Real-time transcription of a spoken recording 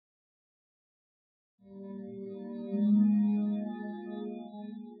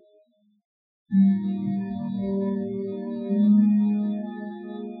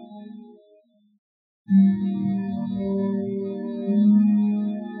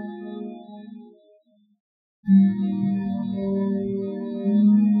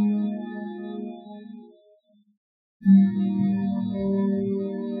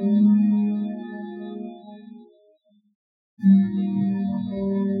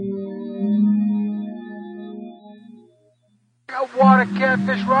That water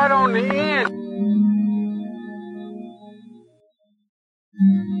catfish right on the end.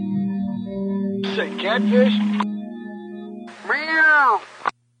 Say catfish? Meow.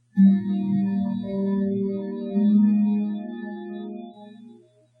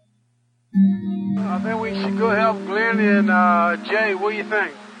 I think we should go help Glenn and Jay. What do you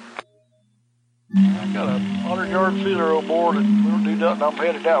think? I got a 100-yard feeler on board and we don't do nothing. I'm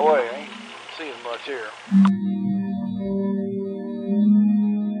headed that way. I ain't seeing much here.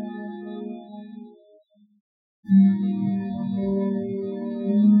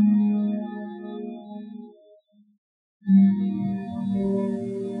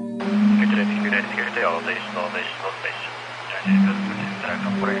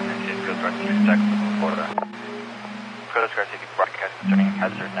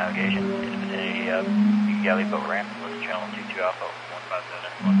 Hazard navigation in the vicinity of Galley Boat Ramp with channel 22 Alpha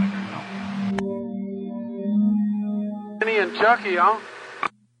 157 Kenny and Chucky, huh?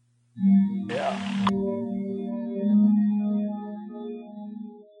 Yeah.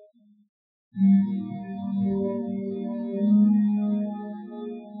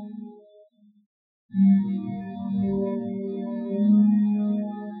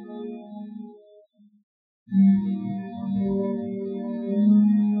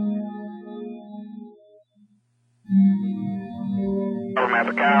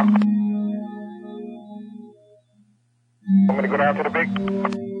 I'm going to go down to the big.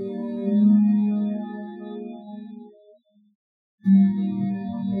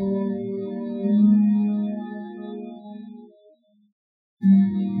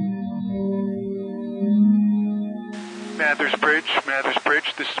 Mathers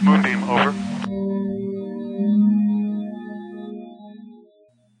Bridge, this is Moonbeam, over.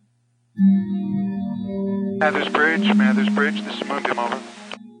 Mathers Bridge, this is Moonbeam, over.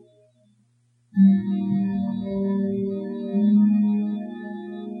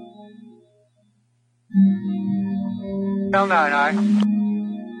 L9I.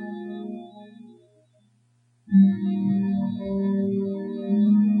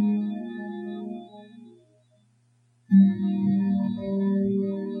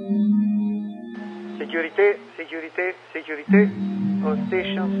 Sécurité. All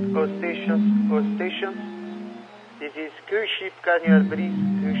stations. This is cruise ship Carnival Breeze.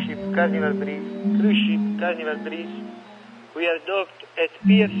 We are docked at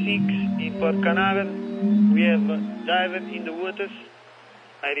Pier 6 in Port Canaveral. We have divers in the waters.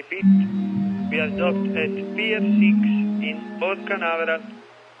 I repeat, we are docked at Pier 6 in Port Canaveral.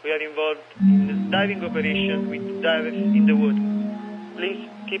 We are involved in a diving operation with divers in the water. Please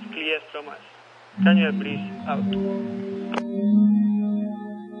keep clear from us. Carnival Breeze out.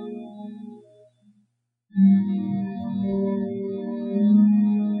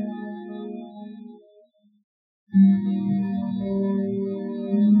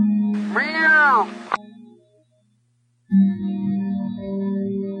 Meow.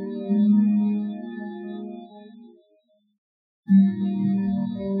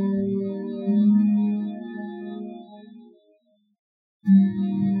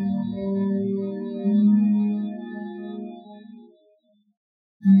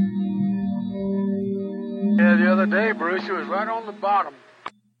 Yeah, the other day, Bruce, it was right on the bottom.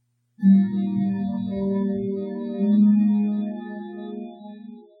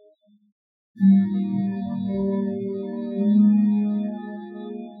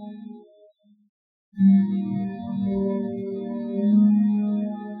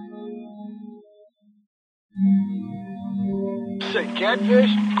 Say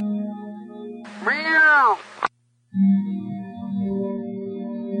catfish? Meow.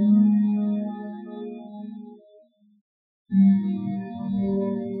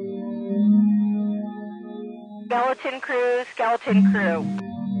 Skeleton crew.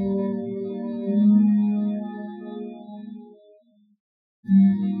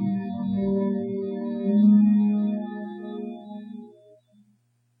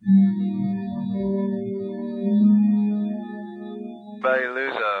 Anybody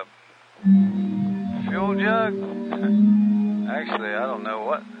lose a fuel jug? Actually, I don't know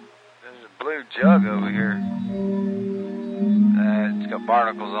what. There's a blue jug over here. It's got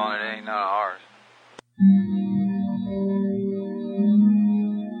barnacles on it. It ain't none of ours.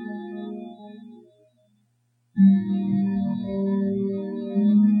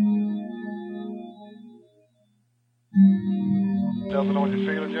 Nothing on your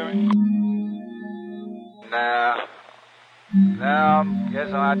feeler, Jimmy? Nah. Now, I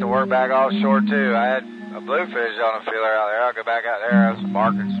guess I'll have to work back offshore too. I had a bluefish on a feeler out there. I'll go back out there, have some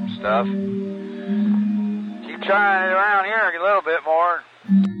marking some stuff. Keep trying it around here a little bit more.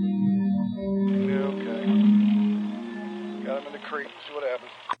 Yeah, okay. Got him in the creek, see what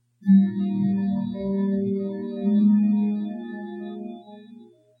happens.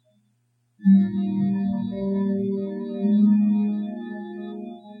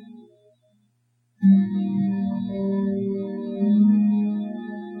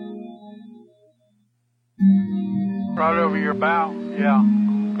 Right over your bow, yeah.